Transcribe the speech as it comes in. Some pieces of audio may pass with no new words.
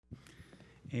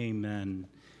Amen.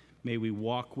 May we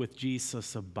walk with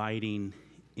Jesus, abiding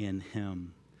in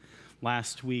him.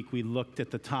 Last week, we looked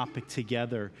at the topic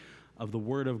together of the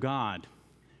Word of God,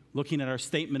 looking at our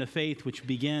statement of faith, which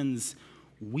begins,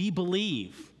 "We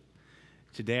believe."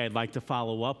 Today, I'd like to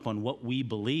follow up on what we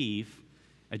believe,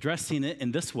 addressing it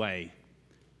in this way: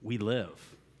 we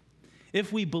live.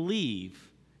 If we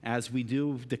believe, as we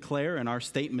do declare in our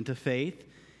statement of faith,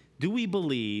 do we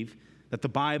believe that the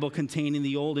Bible containing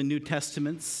the Old and New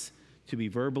Testaments to be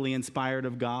verbally inspired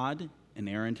of God,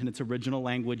 inerrant in its original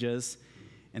languages,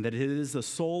 and that it is the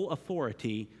sole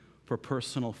authority for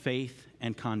personal faith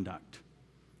and conduct?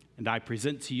 And I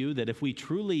present to you that if we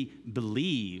truly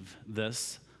believe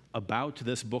this about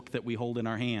this book that we hold in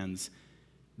our hands,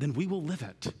 then we will live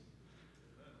it.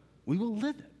 We will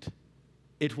live it.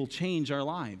 It will change our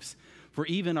lives. For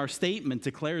even our statement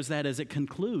declares that as it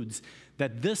concludes,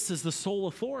 that this is the sole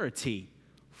authority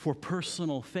for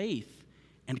personal faith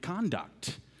and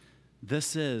conduct.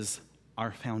 This is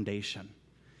our foundation.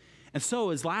 And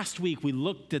so, as last week we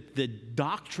looked at the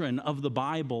doctrine of the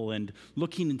Bible and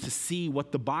looking to see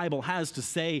what the Bible has to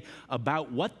say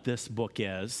about what this book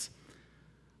is,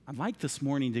 I'd like this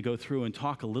morning to go through and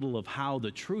talk a little of how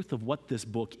the truth of what this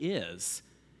book is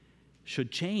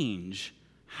should change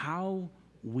how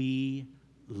we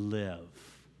live.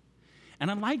 And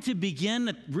I'd like to begin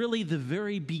at really the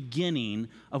very beginning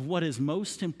of what is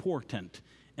most important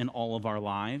in all of our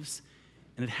lives,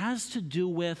 and it has to do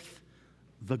with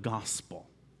the gospel.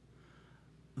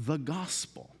 The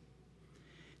gospel.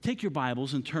 Take your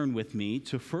Bibles and turn with me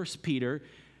to 1 Peter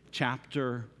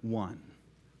chapter 1.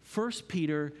 1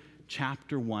 Peter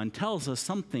chapter 1 tells us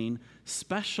something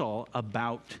special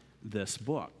about this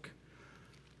book.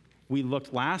 We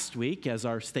looked last week, as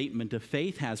our statement of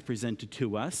faith has presented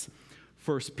to us,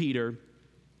 2 Peter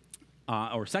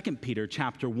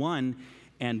chapter 1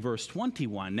 and verse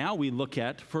 21. Now we look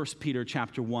at 1 Peter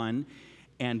chapter 1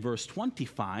 and verse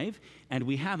 25, and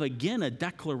we have again a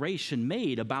declaration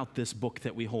made about this book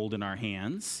that we hold in our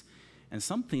hands, and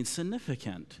something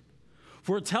significant.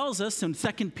 For it tells us in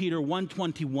 2 Peter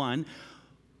 1:21,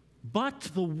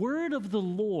 "But the word of the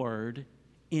Lord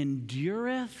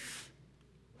endureth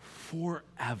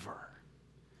forever."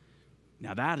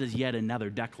 Now that is yet another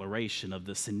declaration of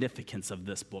the significance of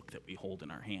this book that we hold in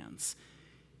our hands.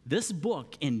 This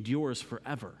book endures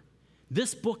forever.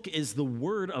 This book is the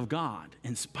Word of God,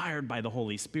 inspired by the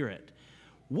Holy Spirit.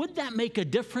 Would that make a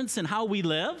difference in how we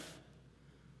live?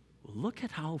 Look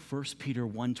at how 1 Peter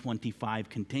 1:25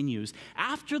 continues.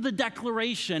 After the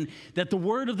declaration that the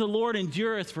word of the Lord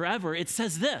endureth forever, it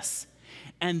says this,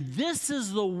 "And this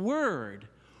is the word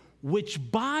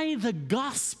which by the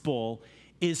gospel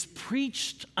is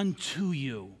preached unto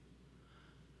you."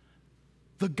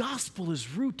 The gospel is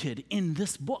rooted in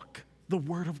this book, the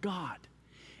Word of God.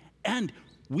 And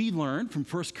we learn from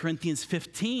 1 Corinthians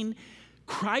 15,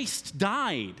 Christ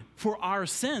died for our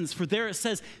sins. For there it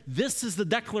says, this is the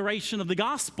declaration of the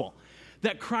gospel,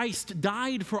 that Christ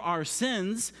died for our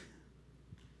sins.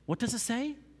 What does it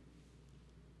say?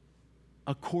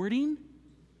 According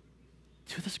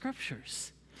to the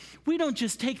Scriptures. We don't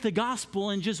just take the gospel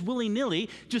and just willy-nilly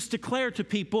just declare to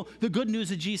people the good news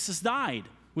that Jesus died,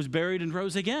 was buried, and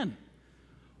rose again.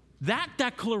 That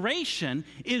declaration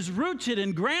is rooted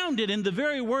and grounded in the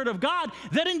very Word of God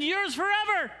that endures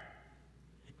forever.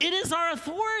 It is our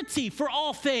authority for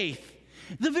all faith,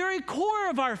 the very core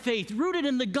of our faith, rooted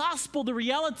in the gospel, the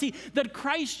reality that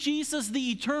Christ Jesus, the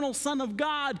eternal Son of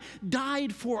God,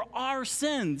 died for our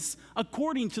sins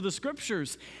according to the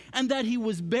Scriptures, and that he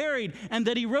was buried, and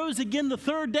that he rose again the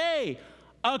third day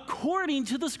according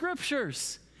to the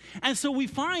Scriptures. And so we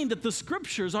find that the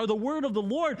Scriptures are the word of the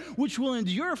Lord, which will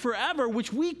endure forever,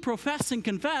 which we profess and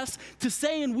confess to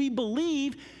say, and we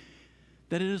believe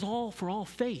that it is all for all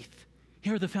faith.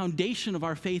 Here, the foundation of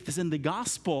our faith is in the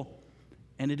gospel,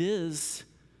 and it is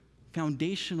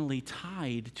foundationally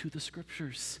tied to the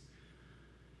Scriptures.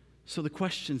 So the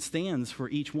question stands for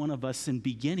each one of us in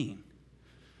beginning.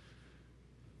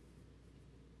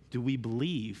 Do we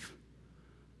believe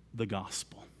the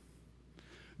gospel?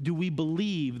 Do we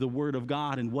believe the Word of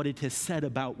God and what it has said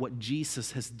about what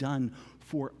Jesus has done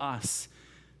for us?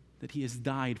 That he has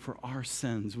died for our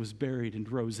sins, was buried,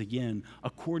 and rose again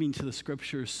according to the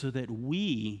Scriptures, so that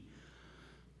we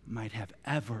might have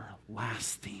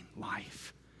everlasting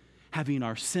life, having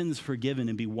our sins forgiven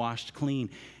and be washed clean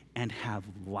and have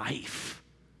life.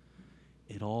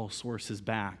 It all sources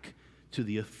back to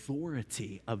the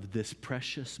authority of this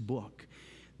precious book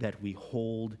that we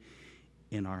hold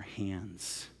in our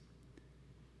hands.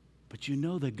 But you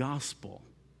know, the gospel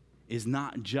is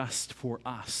not just for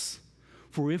us.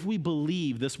 For if we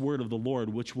believe this word of the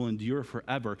Lord, which will endure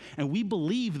forever, and we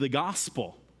believe the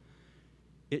gospel,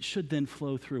 it should then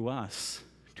flow through us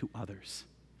to others.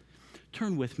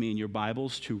 Turn with me in your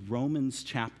Bibles to Romans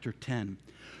chapter 10.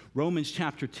 Romans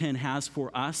chapter 10 has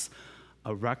for us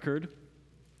a record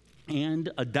and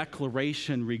a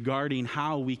declaration regarding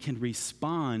how we can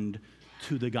respond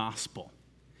to the gospel.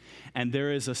 And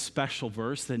there is a special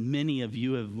verse that many of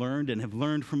you have learned and have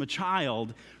learned from a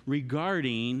child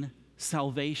regarding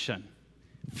salvation.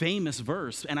 Famous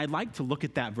verse, and I'd like to look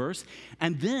at that verse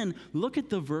and then look at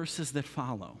the verses that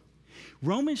follow.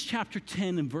 Romans chapter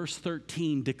 10 and verse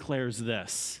 13 declares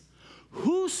this: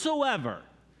 whosoever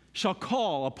shall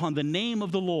call upon the name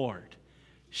of the Lord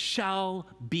shall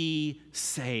be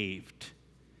saved.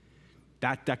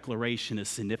 That declaration is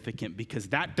significant because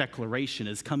that declaration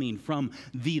is coming from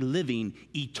the living,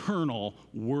 eternal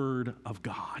Word of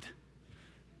God.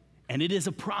 And it is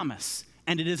a promise.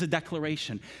 And it is a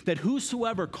declaration that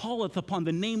whosoever calleth upon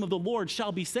the name of the Lord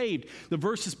shall be saved. The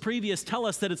verses previous tell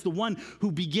us that it's the one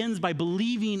who begins by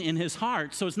believing in his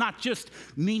heart. So it's not just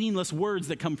meaningless words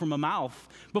that come from a mouth,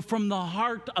 but from the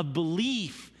heart of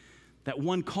belief that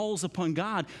one calls upon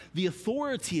God. The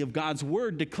authority of God's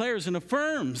word declares and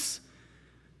affirms.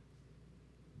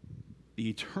 The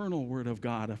eternal word of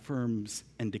God affirms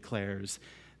and declares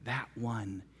that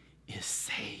one is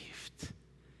saved.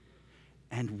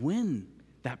 And when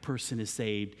that person is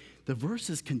saved, the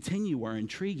verses continue are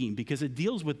intriguing because it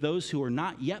deals with those who are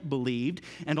not yet believed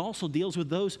and also deals with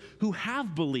those who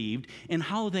have believed and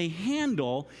how they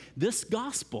handle this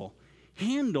gospel,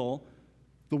 handle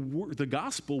the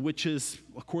gospel, which is,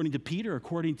 according to Peter,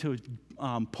 according to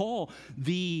Paul,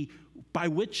 by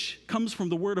which comes from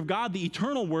the word of God, the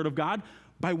eternal word of God,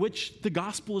 by which the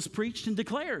gospel is preached and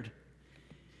declared.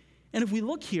 And if we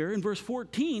look here in verse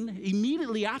 14,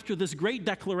 immediately after this great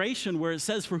declaration where it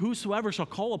says, for whosoever shall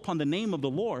call upon the name of the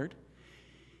Lord,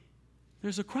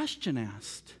 there's a question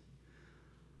asked.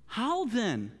 How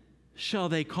then shall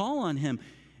they call on him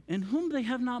in whom they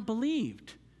have not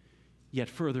believed? Yet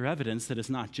further evidence that it's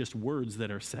not just words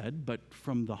that are said, but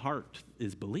from the heart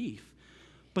is belief.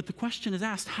 But the question is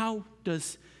asked, how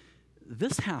does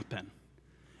this happen?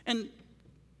 And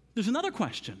there's another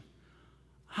question.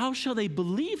 How shall they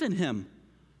believe in him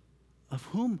of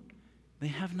whom they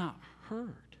have not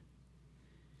heard?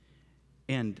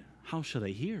 And how shall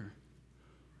they hear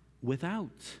without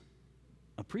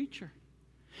a preacher?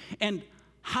 And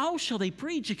how shall they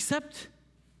preach except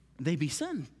they be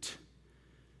sent?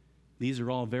 These are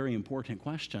all very important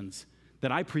questions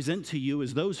that I present to you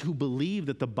as those who believe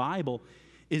that the Bible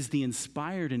is the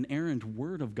inspired and inerrant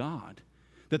word of God,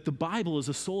 that the Bible is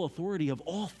the sole authority of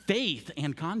all faith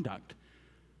and conduct.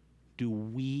 Do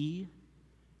we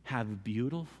have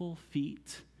beautiful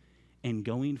feet in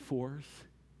going forth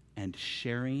and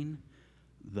sharing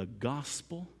the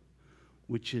gospel,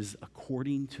 which is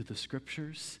according to the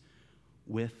scriptures,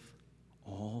 with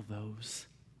all those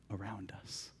around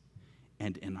us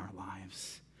and in our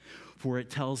lives? For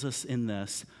it tells us in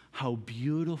this, how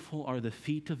beautiful are the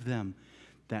feet of them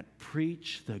that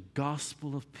preach the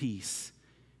gospel of peace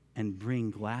and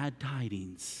bring glad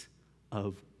tidings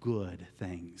of good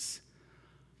things.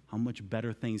 How much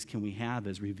better things can we have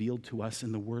as revealed to us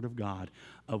in the Word of God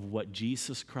of what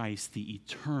Jesus Christ, the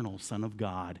eternal Son of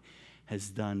God, has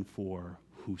done for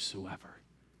whosoever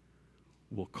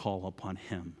will call upon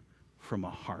him from a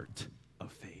heart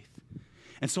of faith.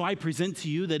 And so I present to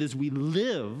you that as we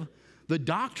live the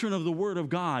doctrine of the Word of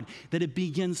God, that it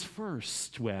begins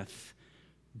first with,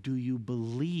 do you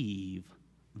believe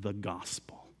the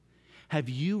gospel? Have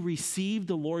you received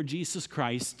the Lord Jesus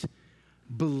Christ,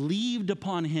 believed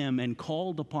upon him, and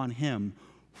called upon him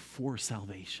for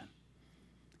salvation?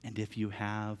 And if you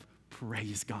have,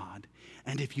 praise God.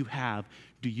 And if you have,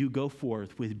 do you go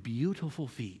forth with beautiful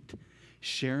feet,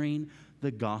 sharing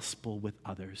the gospel with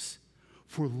others?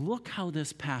 For look how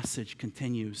this passage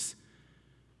continues.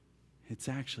 It's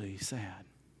actually sad.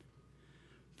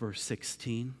 Verse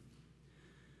 16.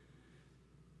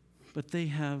 But they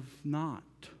have not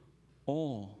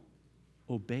all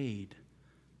obeyed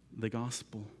the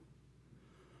gospel.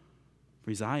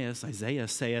 For Isaiah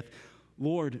saith,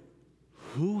 Lord,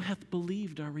 who hath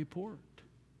believed our report?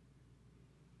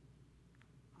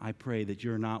 I pray that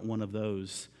you're not one of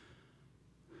those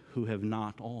who have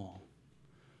not all,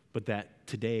 but that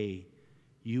today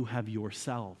you have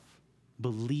yourself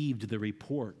believed the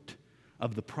report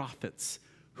of the prophets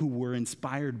who were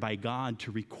inspired by God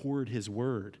to record his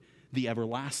word, the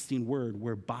everlasting word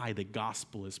whereby the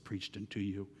gospel is preached unto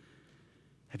you.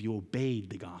 Have you obeyed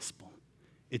the gospel?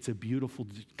 It's a beautiful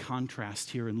contrast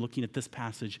here in looking at this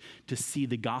passage to see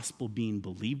the gospel being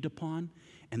believed upon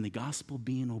and the gospel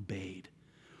being obeyed.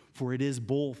 For it is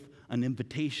both an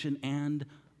invitation and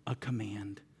a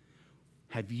command.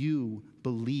 Have you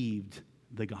believed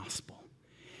the gospel?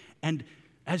 And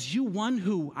as one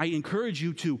who I encourage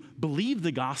you to believe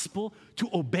the gospel, to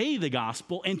obey the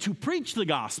gospel, and to preach the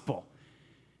gospel.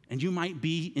 And you might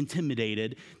be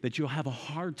intimidated that you'll have a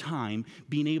hard time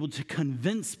being able to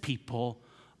convince people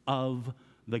of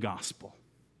the gospel.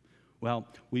 Well,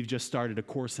 we've just started a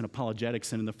course in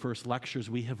apologetics, and in the first lectures,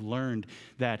 we have learned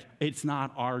that it's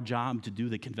not our job to do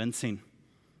the convincing.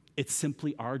 It's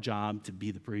simply our job to be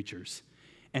the preachers.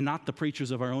 And not the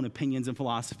preachers of our own opinions and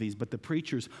philosophies, but the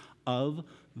preachers of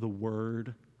the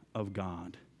Word of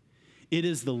God. It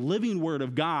is the living Word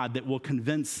of God that will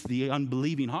convince the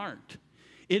unbelieving heart.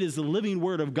 It is the living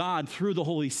Word of God through the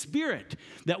Holy Spirit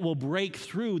that will break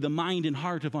through the mind and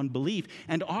heart of unbelief.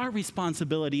 And our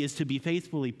responsibility is to be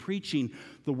faithfully preaching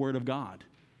the Word of God.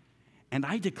 And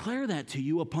I declare that to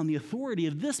you upon the authority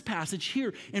of this passage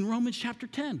here in Romans chapter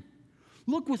 10.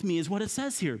 Look with me is what it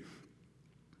says here.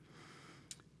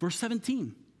 Verse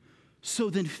 17. So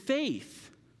then faith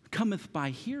cometh by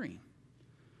hearing.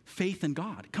 Faith in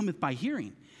God cometh by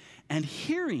hearing. And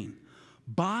hearing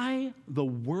by the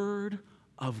word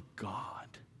of God.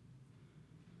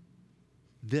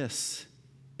 This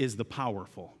is the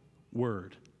powerful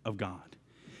word of God.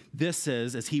 This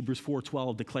is, as Hebrews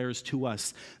 4:12 declares to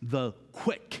us, the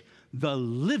quick, the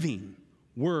living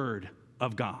word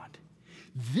of God.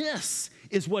 This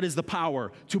is what is the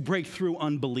power to break through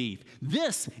unbelief.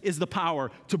 This is the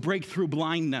power to break through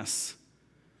blindness.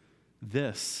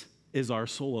 This is our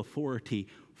sole authority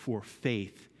for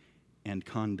faith and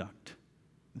conduct.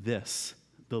 This,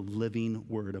 the living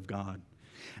word of God.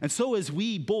 And so as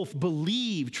we both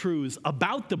believe truths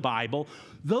about the Bible,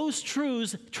 those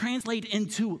truths translate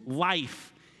into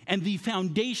life. And the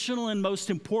foundational and most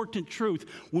important truth,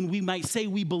 when we might say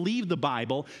we believe the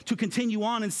Bible, to continue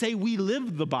on and say we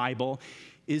live the Bible,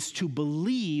 is to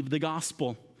believe the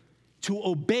gospel, to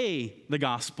obey the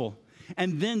gospel,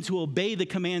 and then to obey the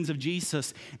commands of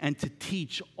Jesus and to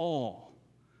teach all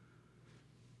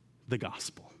the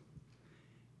gospel.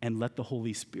 And let the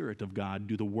Holy Spirit of God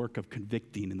do the work of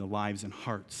convicting in the lives and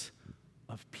hearts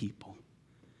of people.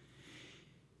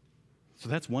 So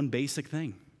that's one basic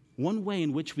thing. One way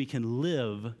in which we can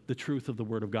live the truth of the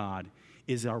Word of God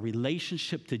is our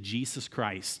relationship to Jesus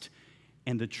Christ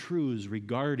and the truths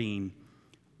regarding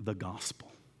the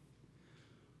gospel.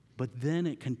 But then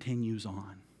it continues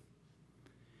on.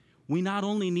 We not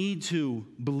only need to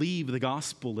believe the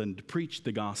gospel and to preach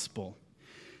the gospel,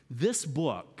 this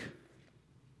book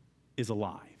is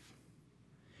alive.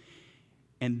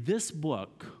 And this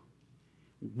book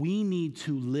we need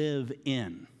to live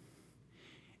in.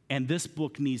 And this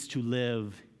book needs to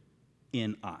live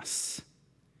in us.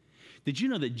 Did you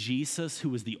know that Jesus,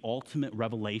 who is the ultimate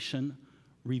revelation,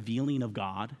 revealing of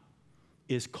God,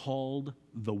 is called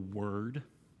the Word?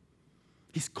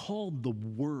 He's called the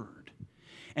Word.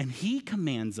 And he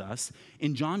commands us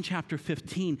in John chapter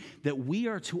 15 that we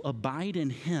are to abide in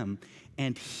him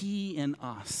and he in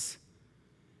us.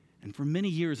 And for many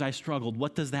years I struggled.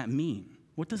 What does that mean?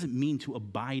 What does it mean to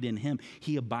abide in him?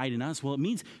 He abide in us. Well, it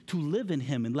means to live in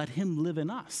him and let him live in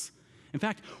us. In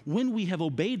fact, when we have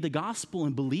obeyed the gospel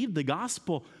and believed the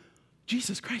gospel,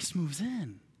 Jesus Christ moves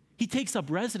in. He takes up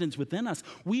residence within us.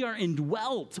 We are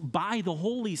indwelt by the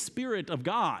Holy Spirit of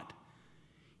God.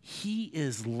 He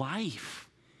is life,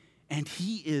 and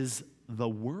he is the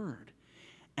Word.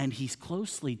 And he's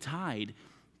closely tied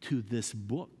to this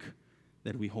book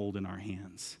that we hold in our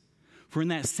hands. For in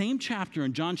that same chapter,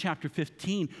 in John chapter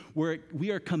 15, where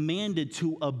we are commanded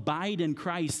to abide in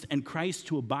Christ and Christ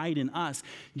to abide in us,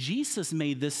 Jesus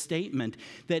made this statement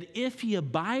that if ye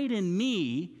abide in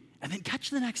me, and then catch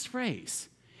the next phrase,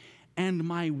 and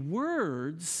my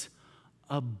words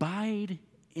abide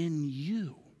in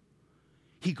you.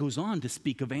 He goes on to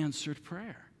speak of answered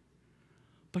prayer.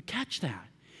 But catch that.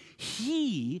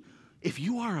 He, if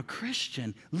you are a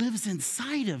Christian, lives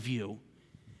inside of you.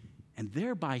 And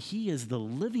thereby he is the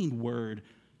living word,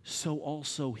 so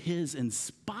also his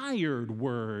inspired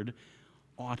word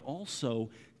ought also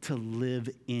to live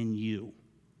in you.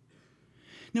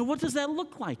 Now, what does that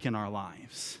look like in our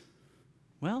lives?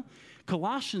 Well,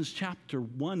 Colossians chapter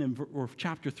 1 or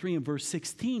chapter 3 and verse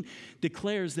 16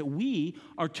 declares that we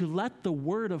are to let the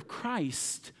word of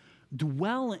Christ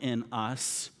dwell in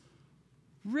us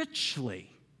richly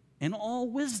in all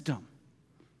wisdom.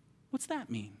 What's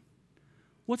that mean?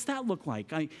 What's that look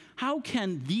like? How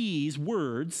can these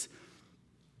words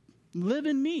live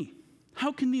in me?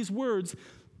 How can these words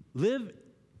live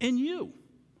in you.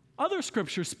 Other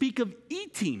scriptures speak of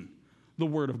eating the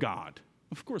Word of God.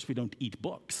 Of course, we don't eat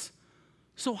books.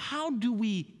 So how do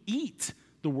we eat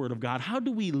the Word of God? How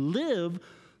do we live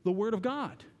the Word of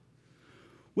God?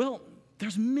 Well,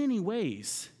 there's many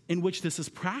ways in which this is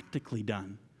practically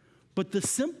done. But the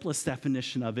simplest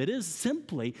definition of it is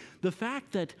simply the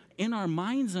fact that in our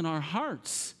minds and our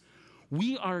hearts,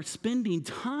 we are spending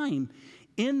time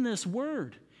in this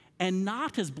Word, and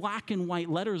not as black and white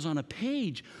letters on a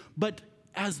page, but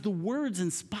as the words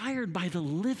inspired by the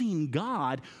living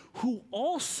God who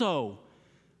also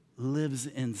lives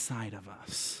inside of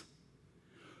us.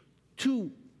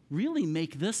 To really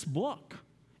make this book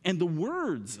and the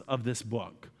words of this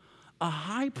book a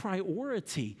high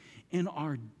priority in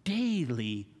our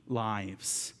daily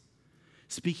lives.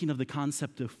 Speaking of the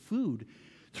concept of food,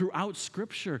 throughout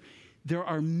Scripture, there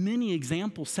are many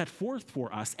examples set forth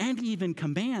for us and even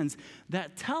commands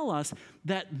that tell us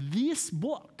that this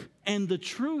book and the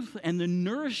truth and the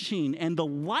nourishing and the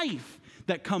life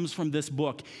that comes from this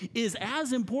book is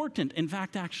as important, in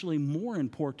fact, actually more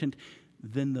important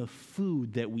than the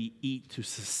food that we eat to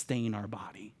sustain our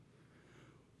body,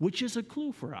 which is a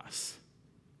clue for us.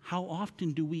 How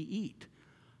often do we eat?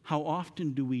 How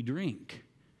often do we drink?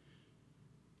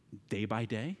 Day by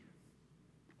day?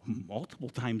 Multiple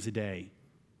times a day.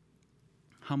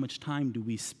 How much time do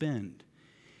we spend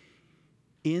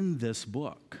in this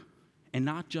book? And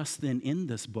not just then in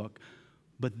this book,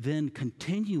 but then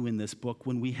continue in this book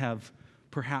when we have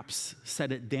perhaps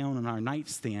set it down on our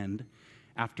nightstand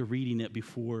after reading it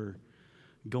before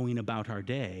going about our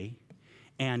day.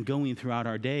 And going throughout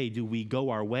our day, do we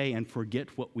go our way and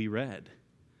forget what we read?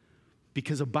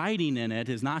 Because abiding in it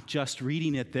is not just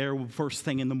reading it there first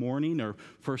thing in the morning or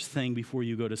first thing before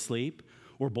you go to sleep,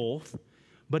 or both,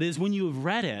 but is when you have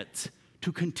read it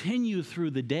to continue through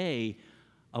the day,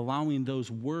 allowing those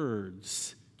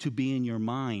words to be in your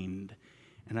mind.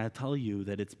 And I tell you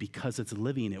that it's because it's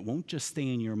living. It won't just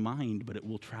stay in your mind, but it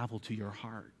will travel to your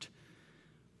heart.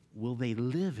 Will they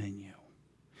live in you?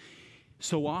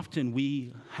 So often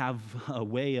we have a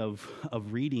way of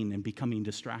reading and becoming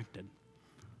distracted.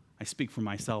 I speak for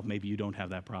myself. Maybe you don't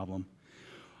have that problem.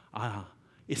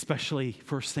 Especially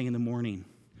first thing in the morning,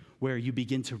 where you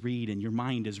begin to read and your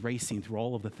mind is racing through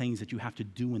all of the things that you have to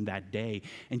do in that day.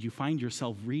 And you find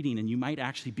yourself reading, and you might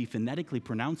actually be phonetically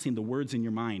pronouncing the words in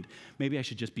your mind. Maybe I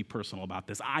should just be personal about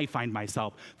this. I find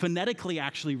myself phonetically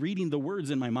actually reading the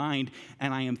words in my mind,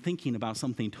 and I am thinking about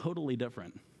something totally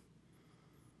different.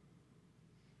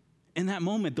 In that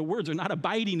moment, the words are not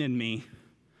abiding in me.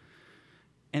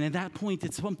 And at that point,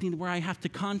 it's something where I have to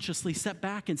consciously step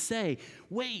back and say,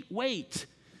 wait,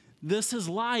 this is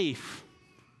life.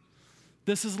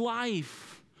 This is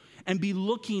life. And be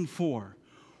looking for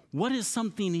what is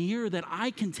something here that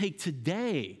I can take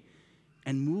today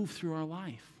and move through our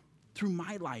life, through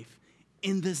my life,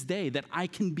 in this day that I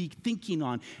can be thinking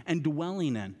on and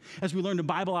dwelling in. As we learned in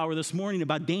Bible Hour this morning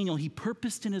about Daniel, he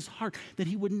purposed in his heart that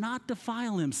he would not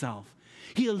defile himself.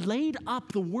 He laid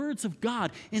up the words of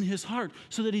God in his heart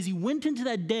so that as he went into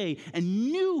that day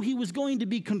and knew he was going to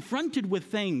be confronted with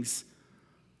things,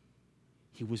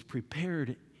 he was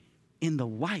prepared in the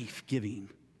life-giving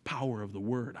power of the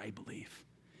word, I believe.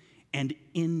 And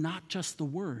in not just the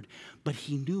word, but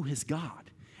he knew his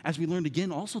God. As we learned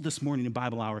again also this morning in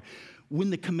Bible Hour, when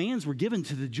the commands were given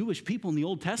to the Jewish people in the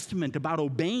Old Testament about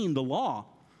obeying the law,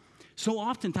 so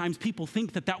oftentimes people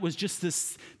think that that was just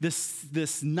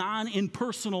this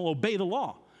non-impersonal obey the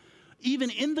law. Even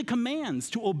in the commands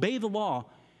to obey the law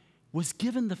was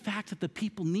given the fact that the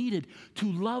people needed to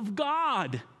love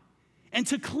God and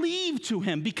to cleave to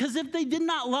him. Because if they did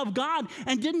not love God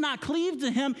and did not cleave to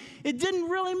him, it didn't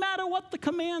really matter what the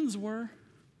commands were.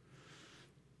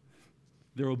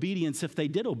 Their obedience, if they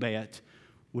did obey it,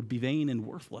 would be vain and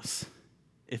worthless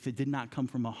if it did not come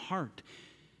from a heart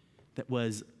that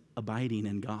was abiding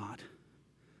in God,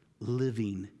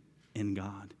 living in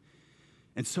God.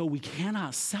 And so we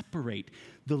cannot separate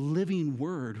the living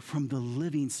word from the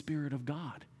living Spirit of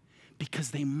God,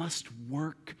 because they must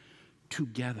work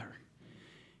together.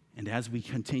 And as we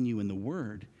continue in the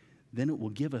word, then it will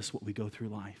give us what we go through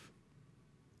life.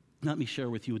 Let me share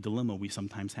with you a dilemma we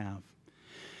sometimes have.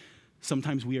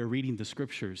 Sometimes we are reading the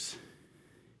scriptures,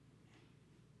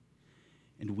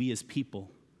 and we as people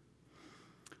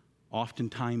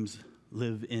oftentimes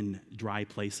live in dry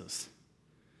places.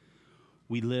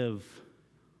 We live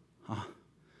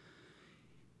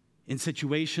in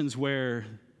situations where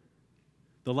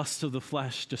the lusts of the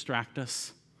flesh distract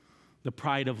us, the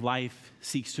pride of life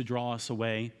seeks to draw us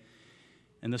away,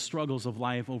 and the struggles of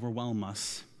life overwhelm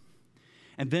us.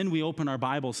 And then we open our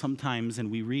Bible sometimes and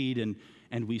we read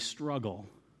and we struggle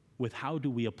with how do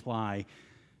we apply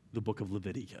the book of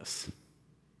Leviticus?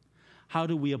 How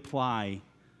do we apply,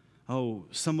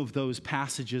 some of those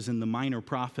passages in the minor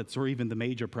prophets or even the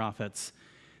major prophets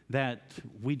that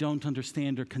we don't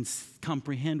understand or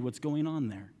comprehend what's going on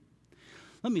there?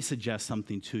 Let me suggest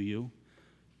something to you.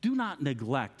 Do not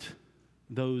neglect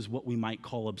those what we might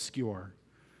call obscure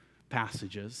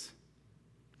passages.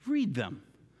 Read them.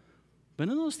 But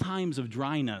in those times of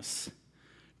dryness,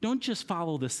 don't just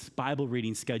follow this Bible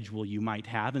reading schedule you might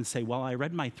have and say, well, I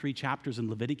read my 3 chapters in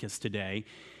Leviticus today,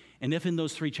 and if in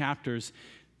those 3 chapters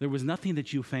there was nothing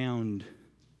that you found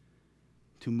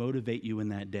to motivate you in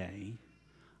that day,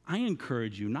 I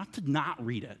encourage you not to not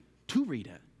read it, to read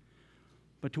it,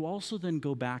 but to also then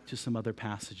go back to some other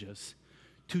passages,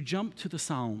 to jump to the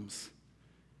Psalms,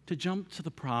 to jump to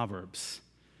the Proverbs,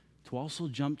 to also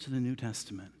jump to the New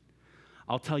Testament.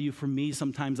 I'll tell you, for me,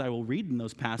 sometimes I will read in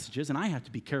those passages, and I have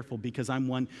to be careful because I'm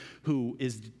one who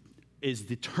is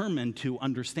determined to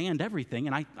understand everything,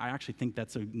 and I actually think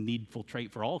that's a needful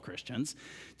trait for all Christians,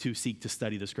 to seek to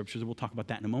study the Scriptures. We'll talk about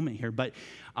that in a moment here, but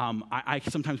I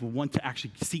sometimes will want to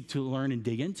actually seek to learn and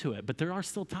dig into it, but there are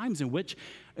still times in which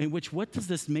what does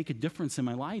this make a difference in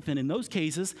my life? And in those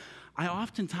cases, I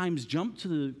oftentimes jump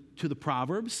to the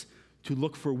Proverbs to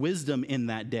look for wisdom in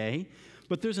that day.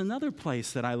 But there's another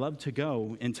place that I love to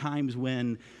go in times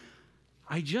when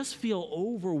I just feel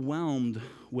overwhelmed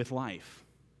with life.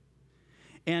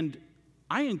 And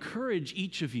I encourage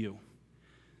each of you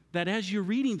that as you're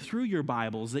reading through your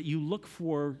Bibles, that you look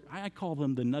for, I call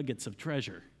them the nuggets of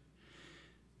treasure,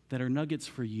 that are nuggets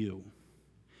for you.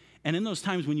 And in those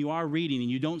times when you are reading and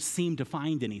you don't seem to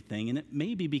find anything, and it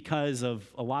may be because of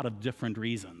a lot of different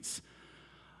reasons,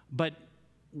 but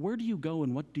where do you go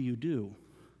and what do you do?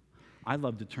 I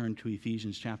love to turn to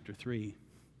Ephesians chapter 3.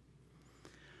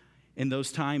 In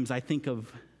those times, I think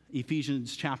of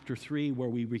Ephesians chapter 3, where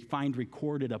we find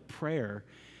recorded a prayer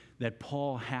that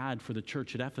Paul had for the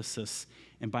church at Ephesus,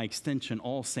 and by extension,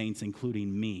 all saints,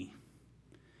 including me.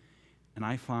 And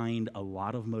I find a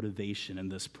lot of motivation in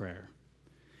this prayer.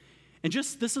 And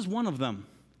this is one of them.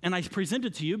 And I present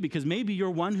it to you because maybe you're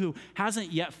one who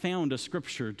hasn't yet found a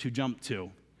scripture to jump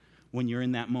to when you're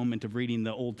in that moment of reading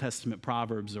the Old Testament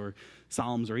Proverbs or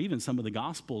Psalms or even some of the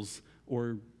Gospels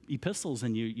or epistles,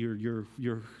 and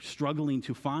you're struggling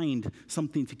to find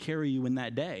something to carry you in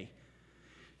that day.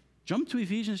 Jump to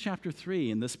Ephesians chapter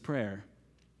 3 in this prayer.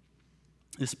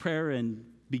 This prayer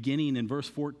beginning in verse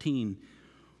 14,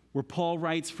 where Paul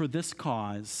writes, "For this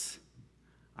cause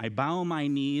I bow my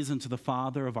knees unto the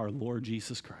Father of our Lord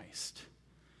Jesus Christ."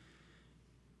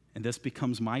 And this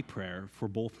becomes my prayer for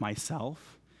both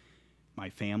myself, my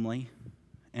family,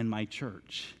 and my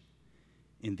church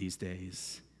in these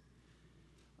days,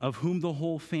 of whom the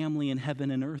whole family in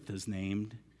heaven and earth is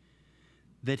named,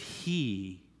 that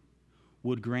he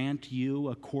would grant you,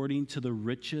 according to the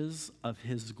riches of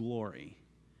his glory,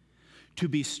 to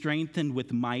be strengthened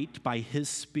with might by his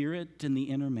Spirit in the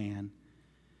inner man,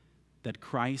 that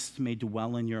Christ may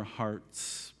dwell in your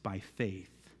hearts by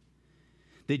faith,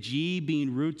 that ye,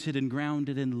 being rooted and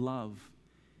grounded in love,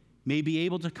 may be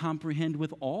able to comprehend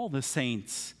with all the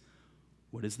saints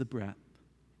what is the breadth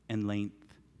and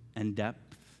length and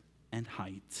depth and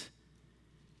height,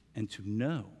 and to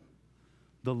know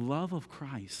the love of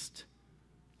Christ,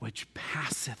 which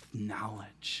passeth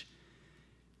knowledge,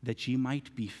 that ye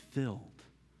might be filled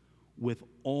with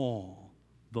all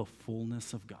the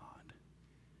fullness of God.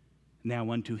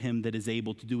 Now unto him that is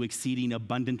able to do exceeding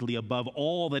abundantly above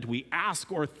all that we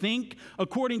ask or think,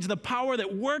 according to the power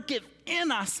that worketh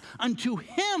in us, unto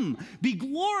him be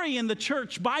glory in the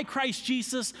church by Christ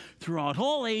Jesus throughout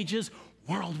all ages,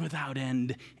 world without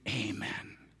end.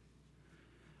 Amen.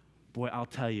 Boy, I'll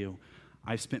tell you,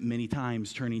 I've spent many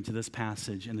times turning to this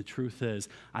passage, and the truth is,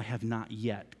 I have not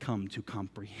yet come to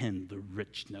comprehend the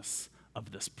richness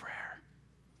of this prayer.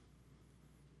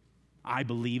 I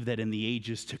believe that in the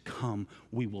ages to come,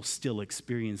 we will still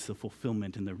experience the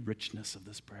fulfillment and the richness of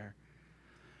this prayer.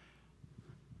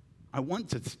 I want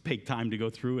to take time to go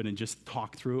through it and just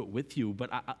talk through it with you, but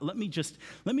let me just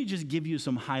give you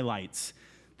some highlights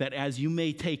that as you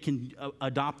may take and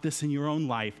adopt this in your own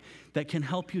life, that can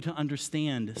help you to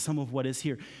understand some of what is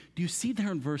here. Do you see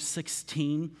there in verse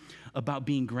 16 about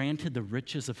being granted the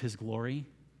riches of his glory?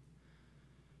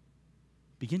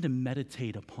 Begin to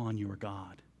meditate upon your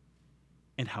God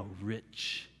and how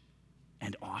rich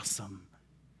and awesome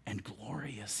and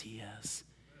glorious he is.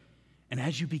 And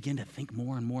as you begin to think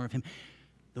more and more of him,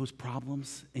 those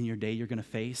problems in your day you're going to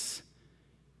face,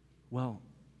 well,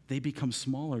 they become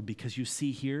smaller because you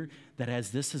see here that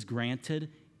as this is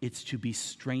granted, it's to be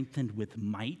strengthened with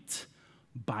might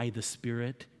by the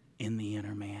Spirit in the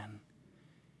inner man.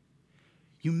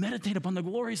 You meditate upon the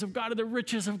glories of God and the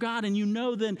riches of God, and you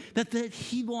know then that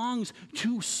he longs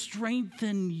to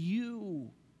strengthen you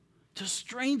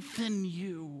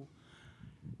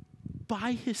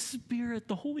by his Spirit,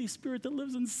 the Holy Spirit that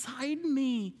lives inside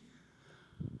me.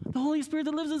 The Holy Spirit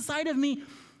that lives inside of me.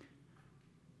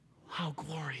 How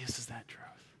glorious is that truth?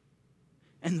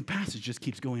 And the passage just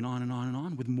keeps going on and on and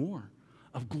on with more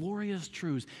of glorious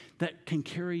truths that can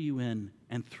carry you in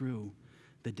and through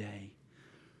the day.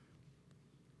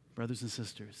 Brothers and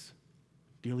sisters,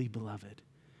 dearly beloved,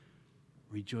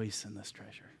 rejoice in this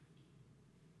treasure.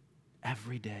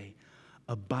 Every day,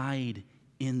 abide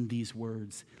in these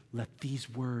words. Let these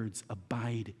words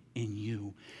abide in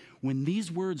you. When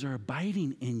these words are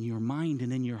abiding in your mind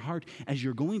and in your heart as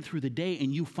you're going through the day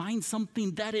and you find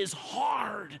something that is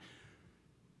hard,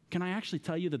 can I actually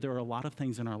tell you that there are a lot of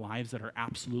things in our lives that are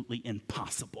absolutely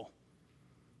impossible?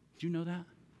 Do you know that?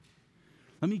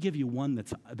 Let me give you one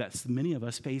that's many of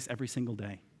us face every single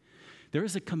day. There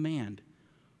is a command,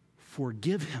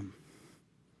 forgive him.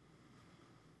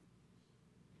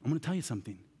 I'm going to tell you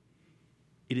something.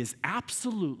 It is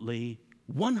absolutely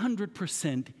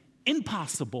 100%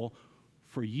 impossible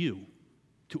for you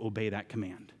to obey that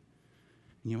command.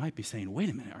 And you might be saying, wait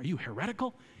a minute, are you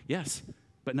heretical? Yes,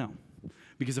 but no.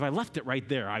 Because if I left it right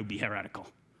there, I'd be heretical.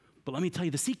 But let me tell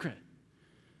you the secret.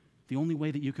 The only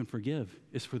way that you can forgive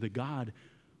is for the God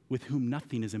with whom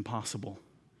nothing is impossible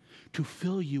to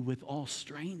fill you with all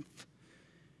strength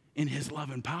in his love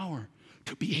and power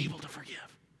to be able to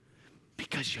forgive.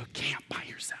 Because you can't by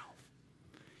yourself.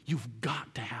 You've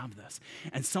got to have this.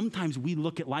 And sometimes we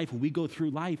look at life and we go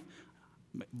through life,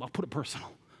 I'll put it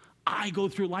personal. I go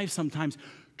through life sometimes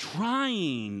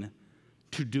trying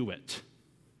to do it,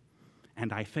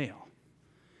 and I fail.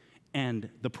 And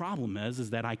the problem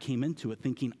is that I came into it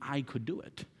thinking I could do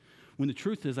it, when the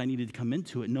truth is I needed to come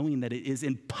into it knowing that it is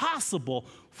impossible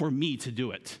for me to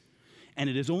do it. And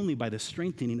it is only by the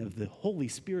strengthening of the Holy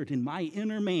Spirit in my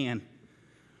inner man,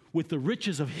 with the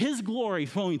riches of his glory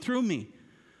flowing through me,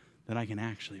 that I can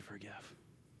actually forgive.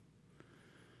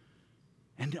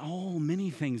 And many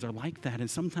things are like that. And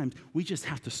sometimes we just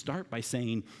have to start by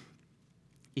saying,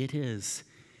 it is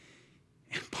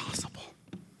impossible.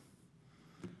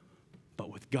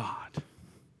 But with God,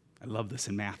 I love this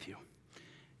in Matthew,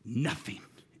 nothing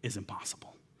is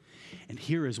impossible. And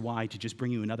here is why, to just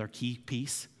bring you another key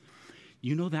piece.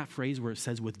 You know that phrase where it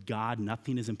says, with God,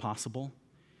 nothing is impossible?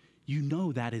 You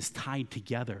know that is tied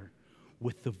together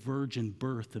with the virgin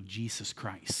birth of Jesus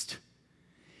Christ.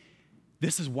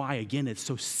 This is why, again, it's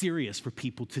so serious for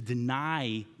people to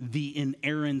deny the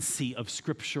inerrancy of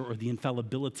Scripture or the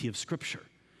infallibility of Scripture.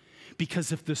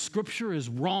 Because if the Scripture is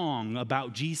wrong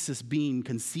about Jesus being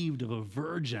conceived of a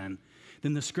virgin,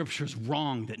 then the Scripture is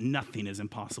wrong that nothing is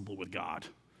impossible with God.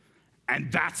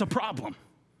 And that's a problem.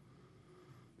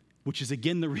 Which is,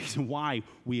 again, the reason why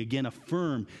we, again,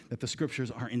 affirm that the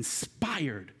Scriptures are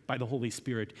inspired by the Holy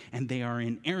Spirit, and they are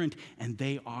inerrant, and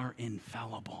they are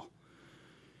infallible.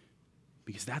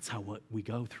 Because that's how we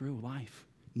go through life,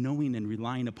 knowing and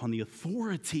relying upon the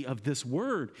authority of this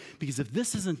word. Because if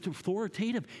this isn't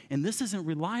authoritative and this isn't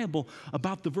reliable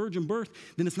about the virgin birth,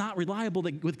 then it's not reliable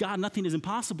that with God nothing is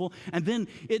impossible, and then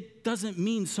it doesn't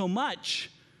mean so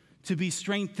much to be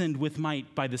strengthened with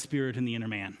might by the Spirit in the inner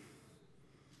man.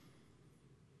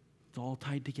 It's all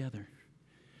tied together.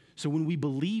 So when we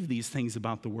believe these things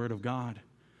about the Word of God,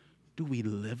 do we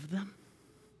live them?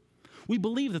 We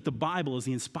believe that the Bible is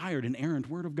the inspired, inerrant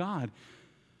Word of God.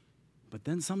 But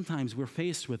then sometimes we're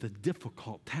faced with a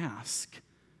difficult task.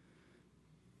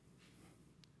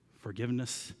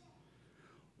 Forgiveness,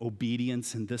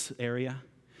 obedience in this area,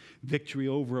 victory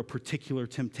over a particular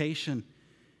temptation.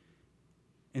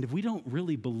 And if we don't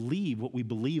really believe what we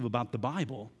believe about the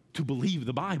Bible, to believe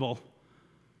the Bible,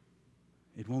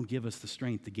 it won't give us the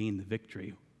strength to gain the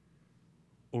victory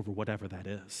over whatever that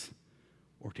is,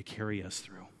 or to carry us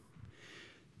through.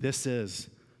 This is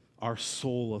our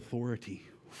sole authority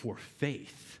for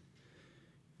faith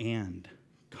and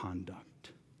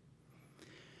conduct.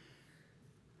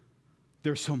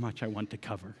 There's so much I want to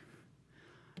cover.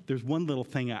 There's one little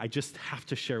thing I just have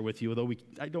to share with you, although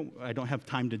I don't have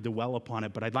time to dwell upon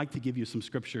it, but I'd like to give you some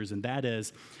scriptures, and that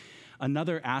is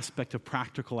another aspect of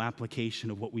practical application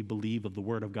of what we believe of the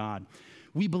Word of God.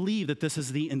 We believe that this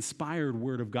is the inspired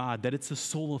Word of God, that it's the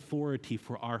sole authority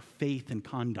for our faith and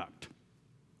conduct.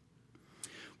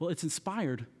 Well, it's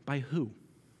inspired by who?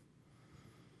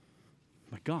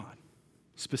 By God,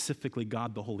 specifically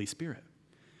God the Holy Spirit.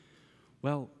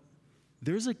 Well,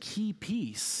 there's a key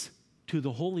piece to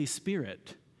the Holy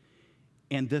Spirit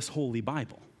and this Holy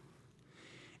Bible.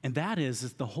 And that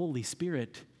is the Holy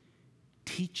Spirit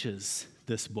teaches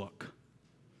this book.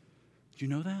 Do you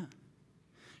know that?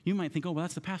 You might think, oh, well,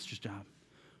 that's the pastor's job.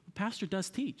 The pastor does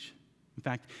teach. In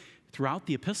fact, throughout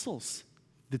the epistles,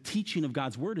 the teaching of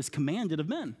God's word is commanded of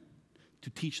men to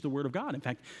teach the word of God. In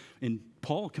fact,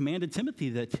 Paul commanded Timothy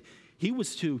that he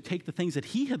was to take the things that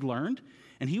he had learned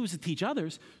and he was to teach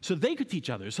others so they could teach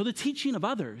others. So the teaching of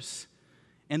others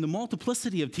and the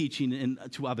multiplicity of teaching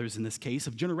to others in this case,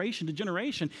 of generation to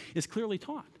generation, is clearly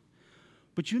taught.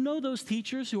 But you know those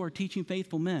teachers who are teaching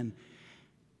faithful men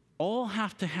all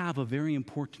have to have a very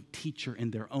important teacher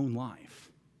in their own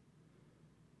life.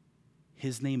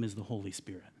 His name is the Holy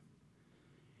Spirit.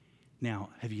 Now,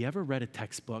 have you ever read a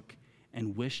textbook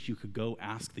and wished you could go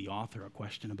ask the author a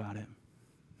question about it?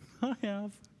 I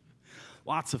have.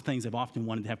 Lots of things I've often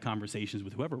wanted to have conversations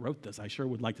with whoever wrote this. I sure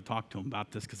would like to talk to him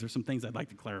about this because there's some things I'd like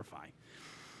to clarify.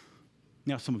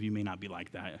 Now, some of you may not be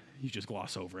like that. You just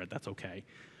gloss over it. That's okay.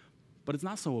 But it's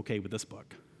not so okay with this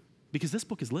book because this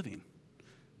book is living.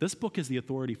 This book is the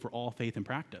authority for all faith and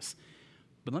practice.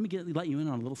 But let me let you in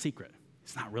on a little secret.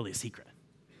 It's not really a secret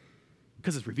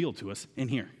because it's revealed to us in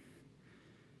here.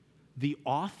 The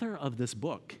author of this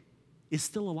book is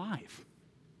still alive.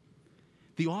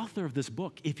 The author of this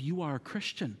book, if you are a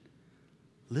Christian,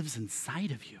 lives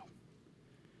inside of you.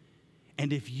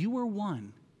 And if you are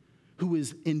one who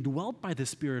is indwelt by the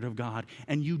Spirit of God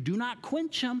and you do not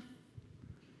quench him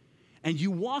and you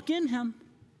walk in him,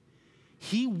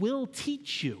 he will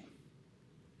teach you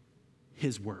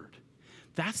his word.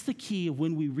 That's the key of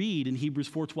when we read in Hebrews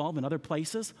 4:12 and other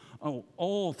places,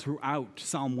 all throughout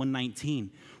Psalm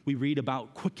 119, we read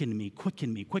about quicken me,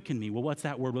 quicken me, quicken me. Well, what's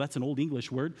that word? Well, that's an old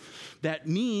English word that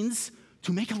means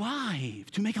to make alive,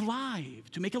 to make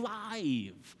alive, to make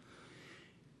alive.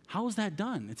 How is that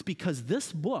done? It's because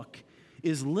this book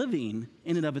is living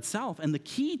in and of itself, and the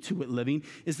key to it living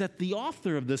is that the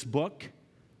author of this book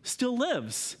still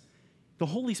lives, the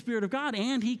Holy Spirit of God,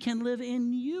 and he can live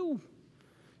in you.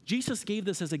 Jesus gave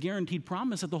this as a guaranteed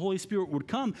promise that the Holy Spirit would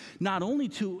come not only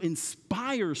to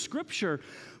inspire Scripture,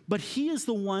 but he is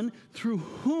the one through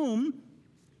whom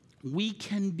we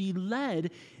can be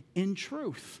led in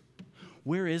truth.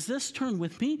 Where is this? Turn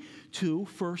with me to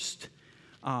 1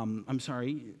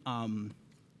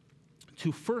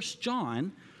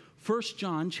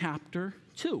 John chapter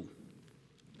 2.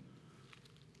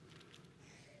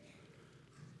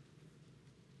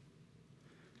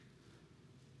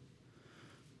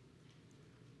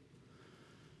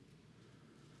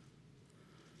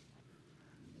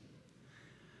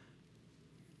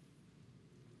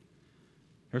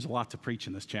 There's a lot to preach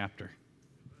in this chapter.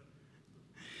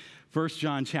 1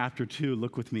 John chapter 2,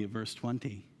 look with me at verse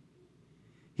 20.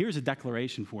 Here's a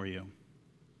declaration for you.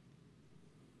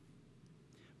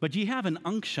 But ye have an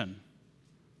unction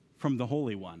from the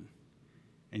Holy One,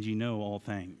 and ye know all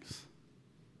things.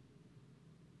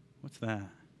 What's that?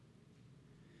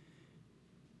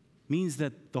 Means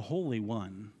that the Holy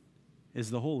One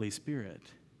is the Holy Spirit,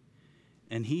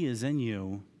 and he is in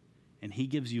you, and he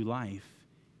gives you life,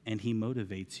 and he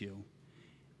motivates you,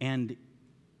 and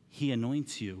he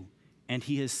anoints you, and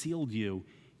he has sealed you,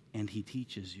 and he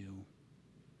teaches you.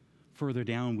 Further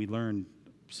down, we learn,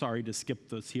 sorry to skip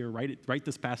this here, write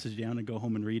this passage down and go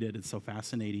home and read it. It's so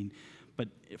fascinating. But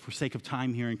for sake of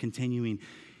time here and continuing,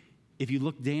 if you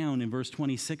look down in verse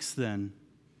 26 then,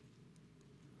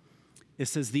 it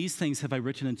says, these things have I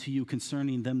written unto you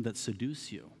concerning them that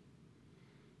seduce you.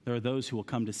 There are those who will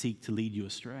come to seek to lead you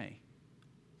astray.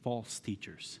 False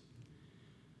teachers.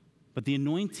 But the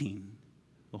anointing,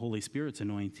 the Holy Spirit's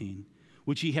anointing,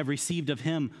 which ye have received of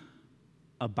him,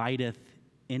 abideth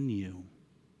in you.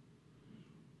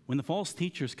 When the false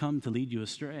teachers come to lead you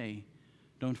astray,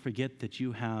 don't forget that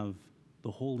you have the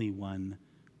Holy One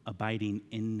abiding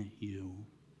in you.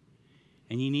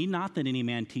 And ye need not that any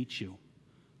man teach you,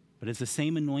 but as the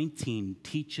same anointing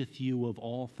teacheth you of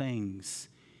all things,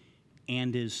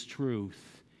 and is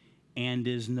truth, and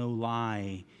is no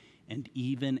lie, and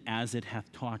even as it hath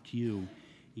taught you,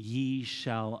 ye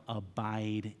shall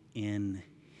abide in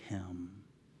him.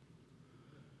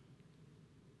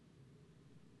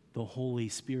 The Holy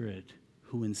Spirit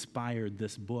who inspired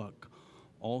this book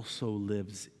also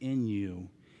lives in you,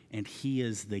 and he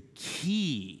is the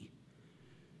key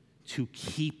to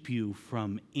keep you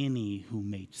from any who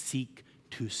may seek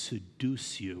to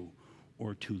seduce you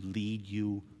or to lead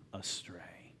you astray.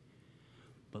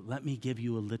 But let me give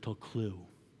you a little clue.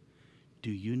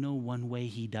 Do you know one way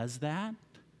he does that?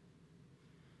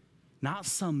 Not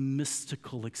some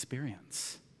mystical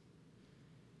experience.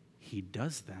 He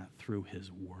does that through his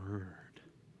word.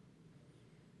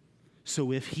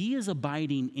 So if he is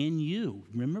abiding in you,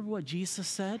 remember what Jesus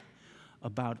said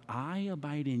about I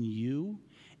abide in you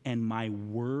and my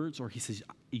words, or he says,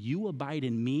 you abide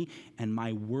in me and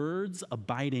my words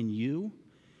abide in you.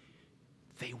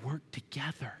 They work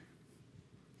together.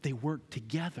 They work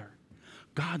together.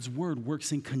 God's word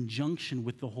works in conjunction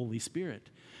with the Holy Spirit.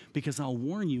 Because I'll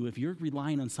warn you, if you're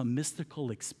relying on some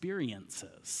mystical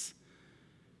experiences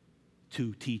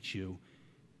to teach you,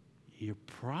 you're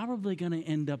probably going to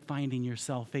end up finding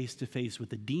yourself face to face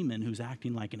with a demon who's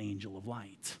acting like an angel of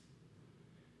light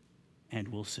and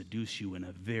will seduce you in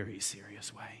a very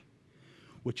serious way,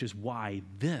 which is why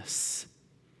this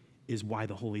is why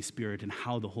the Holy Spirit and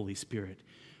how the Holy Spirit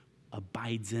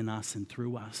abides in us and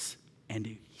through us. And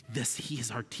he is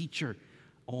our teacher,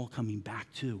 all coming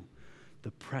back to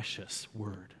the precious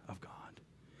word of God.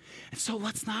 And so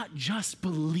let's not just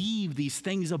believe these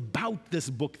things about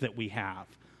this book that we have.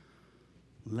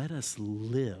 Let us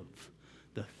live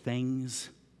the things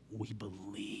we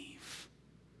believe.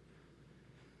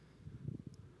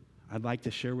 I'd like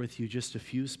to share with you just a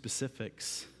few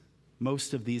specifics.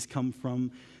 Most of these come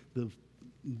from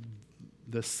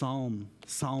the Psalm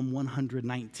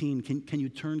 119. Can you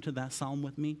turn to that Psalm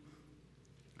with me?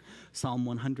 Psalm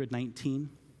 119.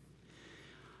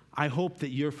 I hope that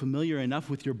you're familiar enough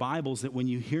with your Bibles that when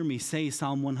you hear me say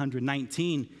Psalm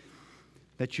 119,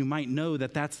 that you might know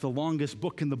that that's the longest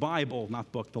book in the Bible,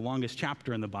 the longest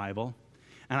chapter in the Bible.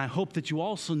 And I hope that you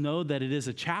also know that it is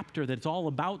a chapter that's all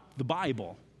about the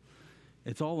Bible.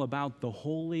 It's all about the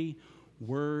holy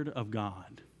word of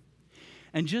God.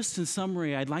 And just in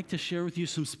summary, I'd like to share with you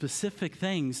some specific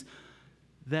things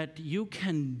that you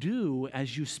can do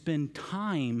as you spend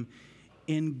time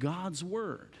in God's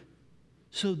word.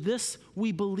 So this,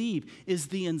 we believe, is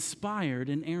the inspired,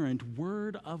 inerrant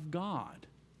word of God.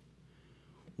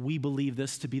 We believe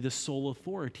this to be the sole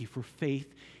authority for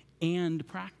faith and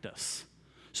practice.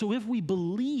 So if we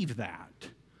believe that,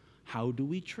 how do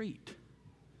we treat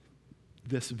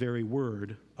this very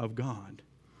word of God?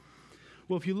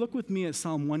 Well, if you look with me at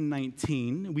Psalm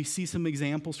 119, we see some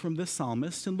examples from this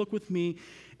psalmist, and look with me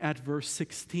at verse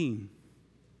 16.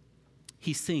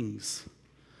 He sings,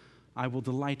 I will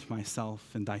delight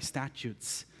myself in thy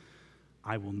statutes.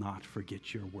 I will not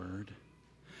forget your word.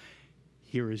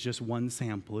 Here is just one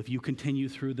sample. If you continue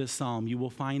through this psalm, you will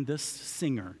find this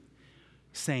singer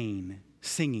singing,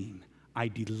 I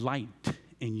delight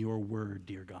in your word,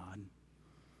 dear God.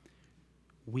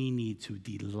 We need to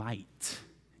delight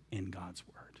in God's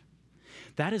word.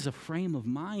 That is a frame of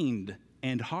mind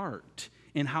and heart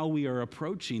in how we are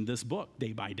approaching this book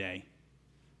day by day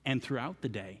and throughout the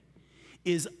day,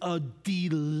 is a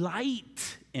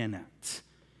delight in it.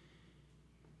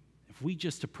 If we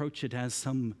just approach it as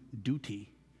some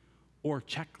duty or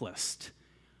checklist,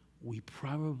 we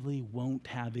probably won't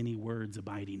have any words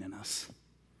abiding in us.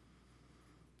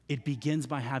 It begins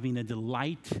by having a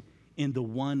delight in the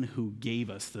one who gave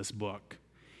us this book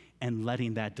and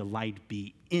letting that delight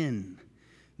be in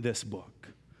this book.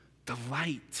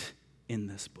 Delight in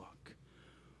this book.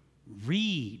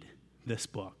 Read this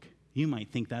book. You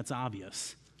might think that's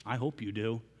obvious. I hope you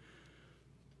do.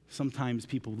 Sometimes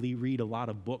people read a lot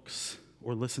of books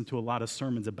or listen to a lot of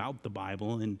sermons about the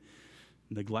Bible and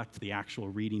neglect the actual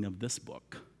reading of this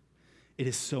book. It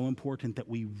is so important that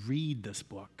we read this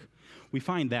book. We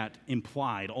find that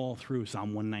implied all through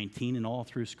Psalm 119 and all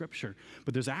through Scripture.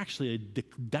 But there's actually a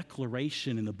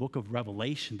declaration in the book of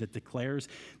Revelation that declares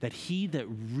that he that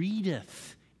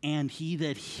readeth and he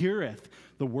that heareth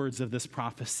the words of this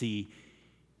prophecy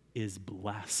is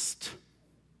blessed.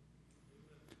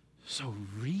 So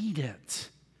read it.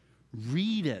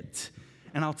 Read it.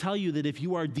 And I'll tell you that if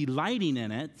you are delighting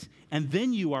in it and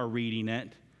then you are reading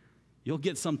it, you'll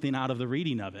get something out of the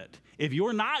reading of it. If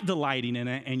you're not delighting in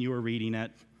it and you're reading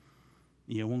it,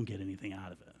 you won't get anything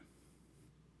out of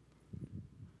it.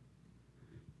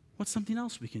 What's something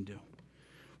else we can do?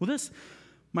 Well, this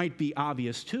might be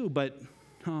obvious too, but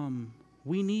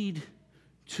we need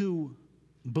to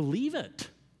believe it.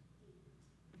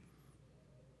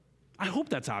 I hope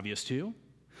that's obvious to you.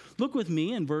 Look with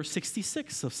me in verse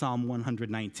 66 of Psalm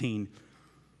 119.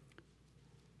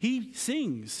 He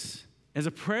sings as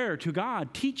a prayer to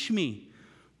God, teach me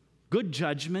good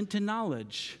judgment and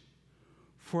knowledge,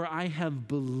 for I have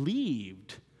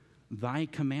believed thy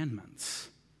commandments.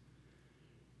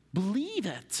 Believe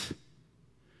it.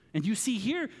 And you see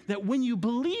here that when you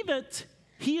believe it,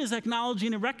 he is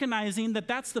acknowledging and recognizing that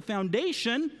that's the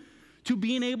foundation to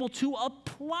being able to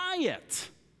apply it.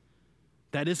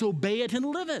 That is, obey it and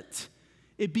live it.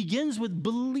 It begins with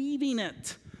believing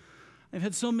it. I've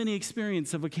had so many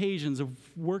experiences of occasions of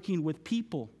working with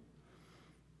people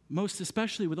most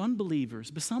especially with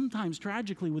unbelievers, but sometimes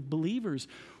tragically with believers,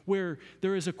 where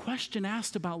there is a question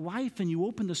asked about life and you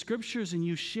open the scriptures and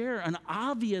you share an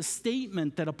obvious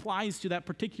statement that applies to that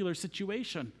particular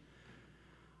situation.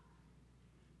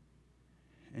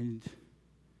 And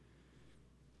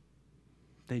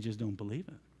they just don't believe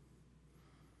it.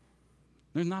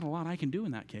 There's not a lot I can do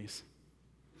in that case.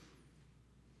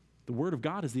 The Word of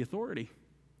God is the authority.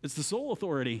 It's the sole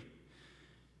authority.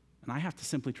 And I have to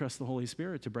simply trust the Holy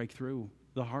Spirit to break through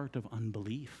the heart of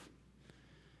unbelief.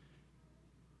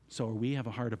 So we have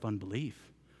a heart of unbelief,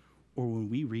 or when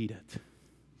we read it,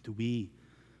 do we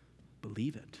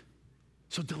believe it?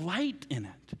 So delight in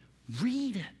it.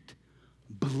 Read it.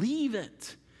 Believe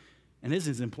it. And as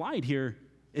is implied here,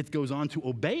 it goes on to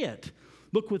obey it.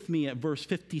 Look with me at verse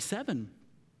 57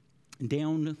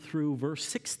 down through verse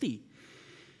 60.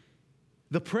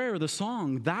 The prayer, the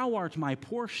song, "Thou art my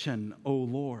portion, O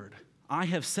Lord. I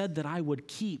have said that I would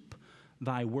keep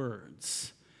thy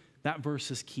words." That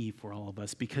verse is key for all of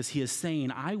us because he is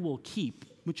saying, I will keep,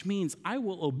 which means I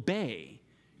will obey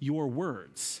your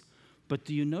words. But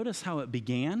do you notice how it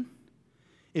began?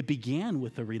 It began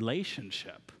with a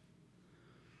relationship.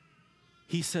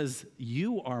 He says,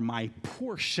 you are my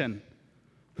portion.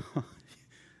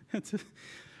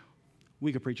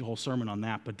 We could preach a whole sermon on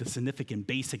that, but the significant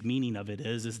basic meaning of it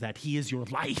is that he is your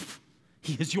life.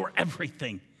 He is your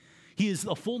everything. He is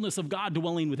the fullness of God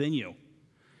dwelling within you.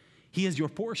 He is your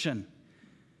portion.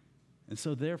 And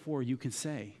so therefore you can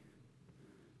say,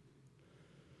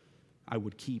 I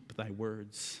would keep thy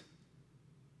words.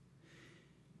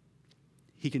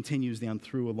 He continues down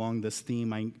through along this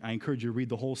theme. I encourage you to read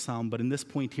the whole psalm, but in this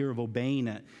point here of obeying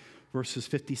it, verses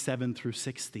 57 through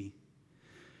 60.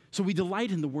 So we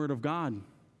delight in the word of God,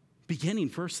 beginning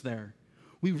first there.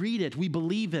 We read it, we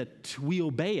believe it, we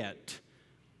obey it.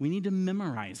 We need to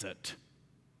memorize it.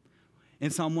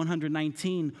 In Psalm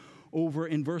 119, over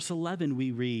in verse 11,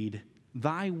 we read,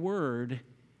 thy word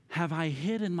have I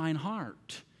hid in mine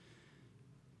heart.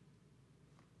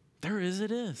 There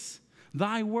it is.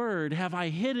 Thy word have I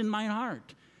hid in mine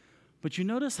heart. But you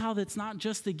notice how that's not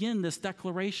just, again, this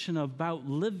declaration about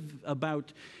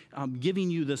giving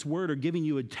you this word or giving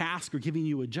you a task or giving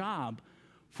you a job.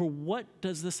 For what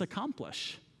does this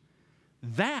accomplish?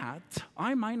 That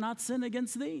I might not sin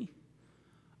against thee.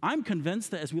 I'm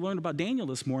convinced that as we learned about Daniel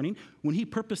this morning, when he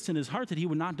purposed in his heart that he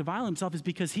would not defile himself is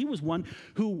because he was one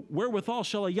who, wherewithal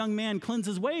shall a young man cleanse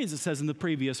his ways, it says in the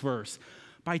previous verse.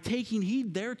 By taking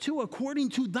heed thereto according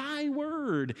to thy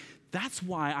word. That's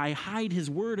why I hide his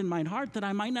word in mine heart, that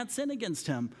I might not sin against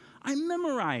him. I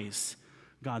memorize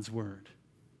God's word.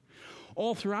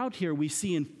 All throughout here, we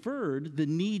see inferred the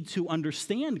need to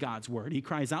understand God's word. He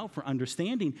cries out for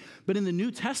understanding. But in the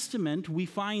New Testament, we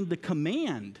find the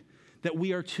command that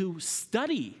we are to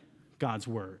study God's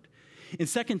word. In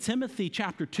 2 Timothy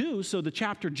chapter 2, so the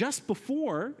chapter just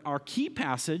before our key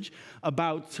passage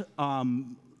about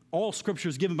all scripture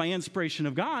is given by inspiration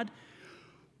of God,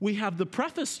 we have the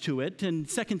preface to it in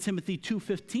 2 Timothy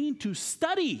 2:15, to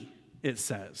study, it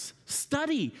says.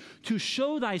 Study to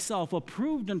show thyself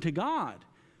approved unto God.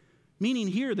 Meaning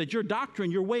here that your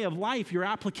doctrine, your way of life, your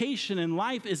application in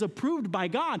life is approved by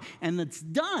God. And it's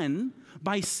done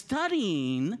by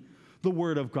studying the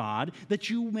word of God,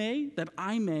 that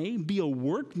I may be a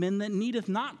workman that needeth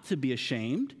not to be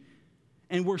ashamed.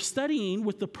 And we're studying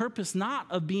with the purpose not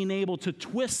of being able to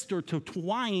twist or to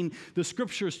twine the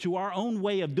scriptures to our own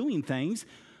way of doing things,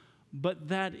 but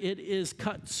that it is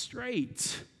cut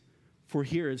straight. For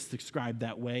here it's described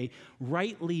that way,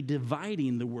 rightly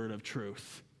dividing the word of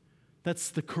truth.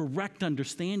 That's the correct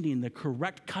understanding, the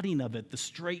correct cutting of it, the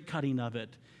straight cutting of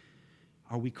it.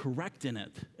 Are we correct in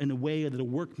it in a way that a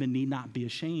workman need not be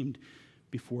ashamed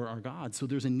before our God? So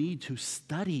there's a need to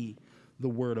study the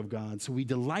word of God. So we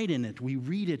delight in it, we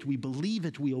read it, we believe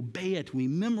it, we obey it, we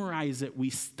memorize it, we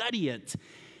study it,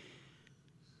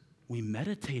 we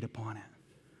meditate upon it.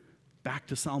 Back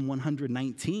to Psalm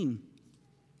 119,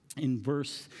 in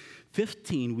verse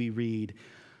 15 we read,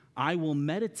 I will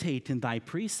meditate in thy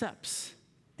precepts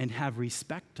and have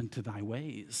respect unto thy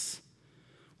ways.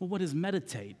 Well, what is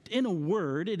meditate? In a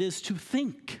word, it is to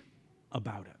think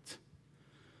about it.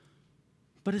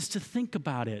 But it's to think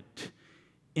about it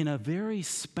in a very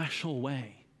special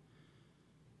way.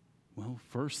 Well,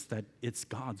 first, that it's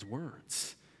God's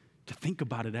words. To think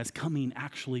about it as coming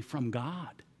actually from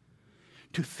God.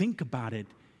 To think about it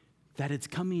that it's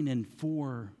coming in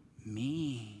for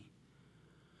me.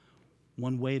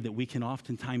 One way that we can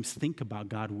oftentimes think about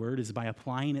God's word is by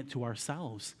applying it to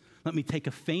ourselves. Let me take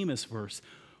a famous verse.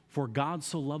 For God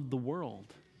so loved the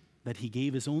world that he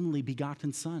gave his only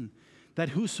begotten son, that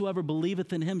whosoever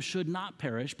believeth in him should not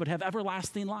perish, but have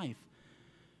everlasting life.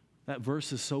 That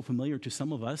verse is so familiar to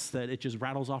some of us that it just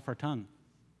rattles off our tongue.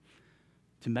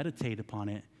 To meditate upon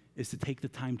it is to take the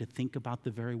time to think about the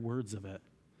very words of it.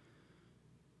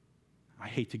 I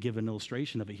hate to give an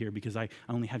illustration of it here because I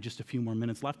only have just a few more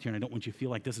minutes left here, and I don't want you to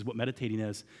feel like this is what meditating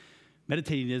is.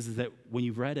 Meditating is that when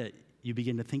you've read it, you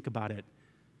begin to think about it.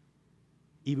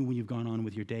 Even when you've gone on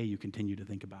with your day, you continue to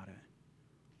think about it.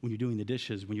 When you're doing the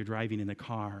dishes, when you're driving in the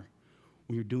car,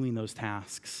 when you're doing those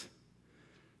tasks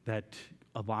that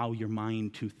allow your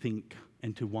mind to think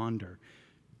and to wander,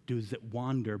 does it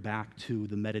wander back to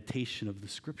the meditation of the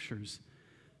scriptures?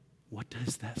 What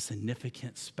does that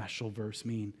significant special verse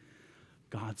mean?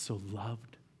 God so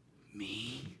loved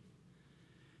me.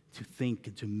 To think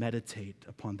and to meditate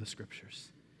upon the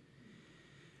scriptures.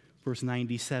 Verse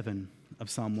 97 of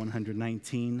Psalm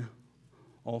 119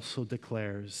 also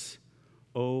declares,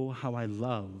 "Oh, how I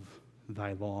love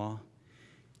thy law.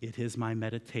 It is my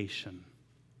meditation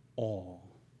all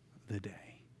the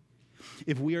day."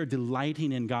 If we are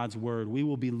delighting in God's word, we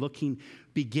will be looking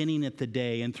beginning at the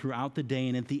day and throughout the day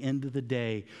and at the end of the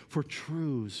day for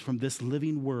truths from this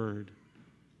living word,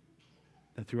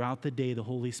 that throughout the day the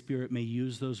Holy Spirit may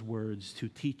use those words to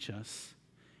teach us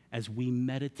as we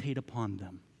meditate upon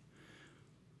them.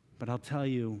 But I'll tell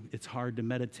you, it's hard to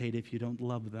meditate if you don't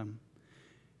love them,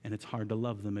 and it's hard to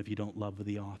love them if you don't love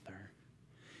the author.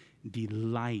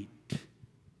 Delight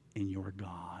in your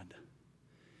God.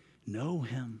 Know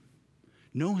him.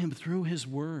 Know him through his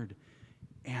word,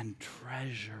 and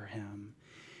treasure him.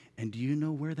 And do you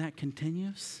know where that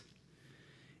continues?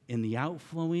 In the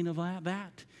outflowing of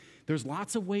that. There's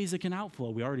lots of ways it can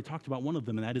outflow. We already talked about one of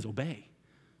them, and that is obey.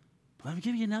 But let me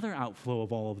give you another outflow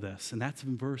of all of this, and that's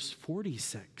in verse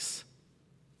 46.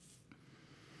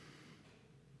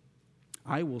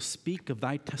 I will speak of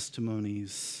thy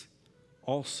testimonies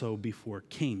also before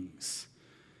kings,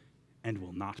 and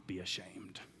will not be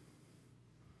ashamed.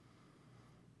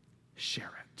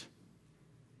 Share it.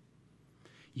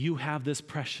 You have this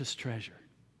precious treasure,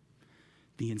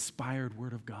 the inspired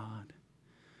word of God.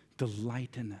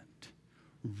 Delight in it,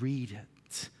 read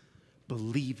it,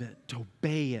 believe it,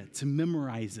 obey it,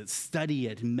 memorize it, study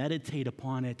it, meditate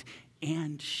upon it,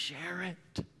 and share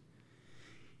it.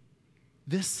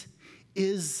 This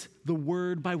is the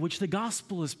word by which the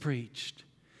gospel is preached.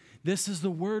 This is the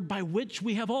word by which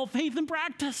we have all faith and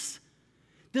practice.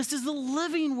 This is the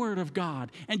living word of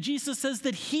God. And Jesus says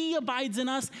that he abides in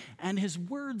us and his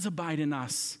words abide in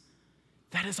us.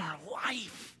 That is our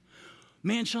life.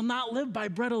 Man shall not live by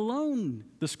bread alone,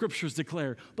 the scriptures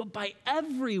declare, but by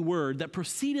every word that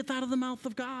proceedeth out of the mouth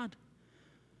of God.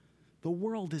 The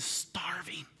world is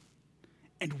starving,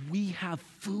 and we have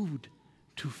food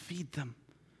to feed them.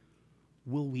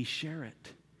 Will we share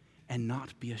it and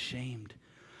not be ashamed?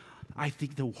 I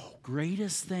think the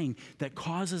greatest thing that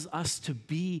causes us to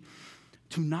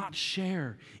not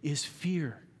share is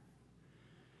fear.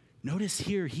 Notice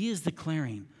here, he is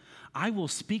declaring, I will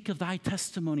speak of thy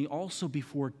testimony also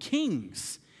before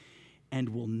kings and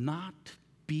will not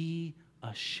be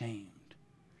ashamed.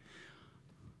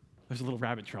 There's a little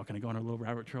rabbit trail. Can I go on a little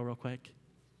rabbit trail real quick?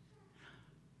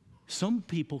 Some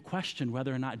people question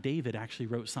whether or not David actually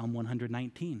wrote Psalm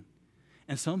 119.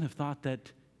 And some have thought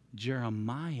that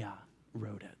Jeremiah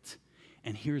wrote it.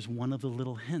 And here's one of the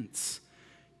little hints.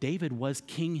 David was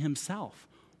king himself.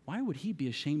 Why would he be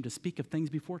ashamed to speak of things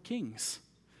before kings?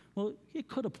 Well, it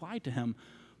could apply to him,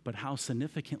 but how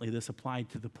significantly this applied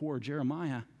to the poor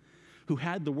Jeremiah, who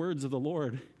had the words of the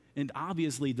Lord and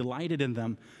obviously delighted in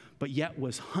them, but yet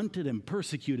was hunted and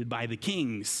persecuted by the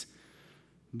kings.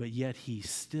 But yet he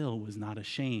still was not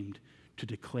ashamed to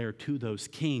declare to those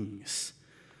kings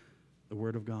the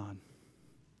word of God.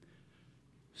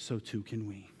 So too can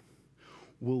we.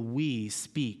 Will we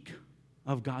speak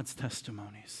of God's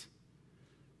testimonies?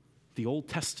 The Old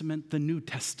Testament, the New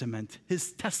Testament,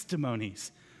 his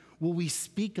testimonies. Will we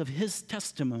speak of his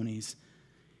testimonies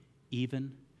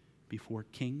even before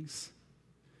kings?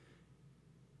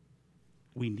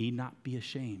 We need not be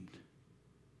ashamed.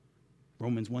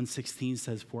 Romans 1:16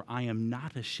 says, for I am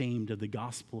not ashamed of the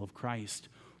gospel of Christ,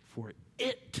 for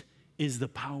it is the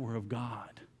power of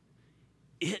God.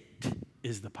 It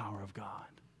is the power of God.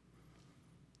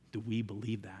 Do we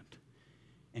believe that?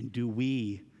 And do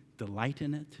we delight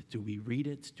in it? Do we read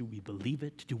it? Do we believe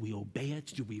it? Do we obey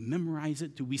it? Do we memorize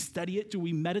it? Do we study it? Do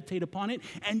we meditate upon it?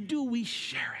 And do we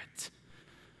share it?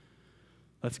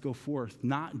 Let's go forth,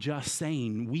 not just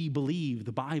saying we believe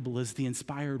the Bible is the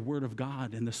inspired word of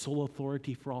God and the sole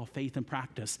authority for all faith and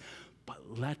practice,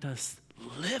 but let us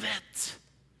live it,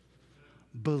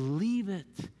 believe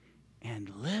it, and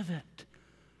live it.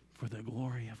 for the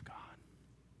glory of God.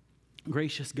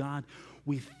 Gracious God,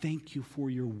 we thank you for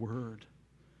your word,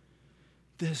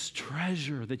 this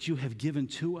treasure that you have given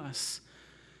to us.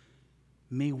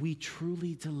 May we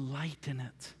truly delight in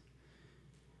it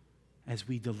as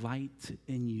we delight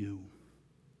in you,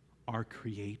 our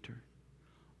Creator,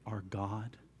 our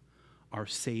God, our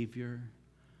Savior,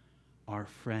 our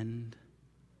friend,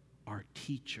 our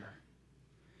teacher.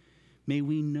 May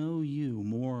we know you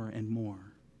more and more.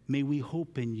 May we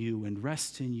hope in you and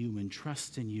rest in you and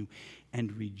trust in you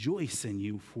and rejoice in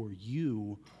you, for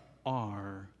you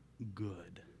are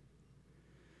good.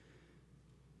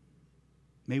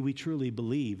 May we truly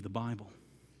believe the Bible.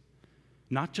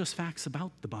 Not just facts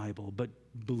about the Bible, but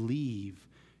believe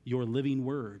your living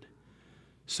word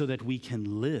so that we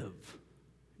can live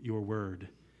your word,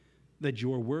 that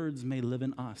your words may live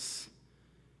in us.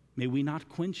 May we not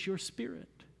quench your Spirit,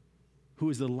 who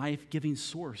is the life-giving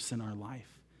source in our life,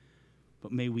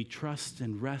 but may we trust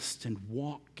and rest and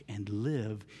walk and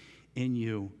live in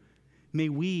you. May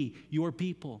we, your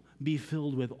people, be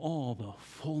filled with all the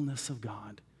fullness of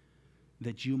God,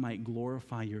 that you might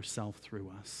glorify yourself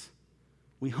through us.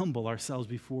 We humble ourselves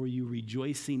before you,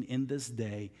 rejoicing in this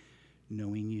day,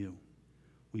 knowing you.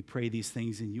 We pray these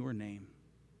things in your name,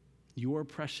 your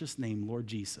precious name, Lord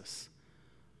Jesus,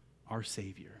 our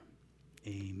Savior.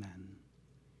 Amen.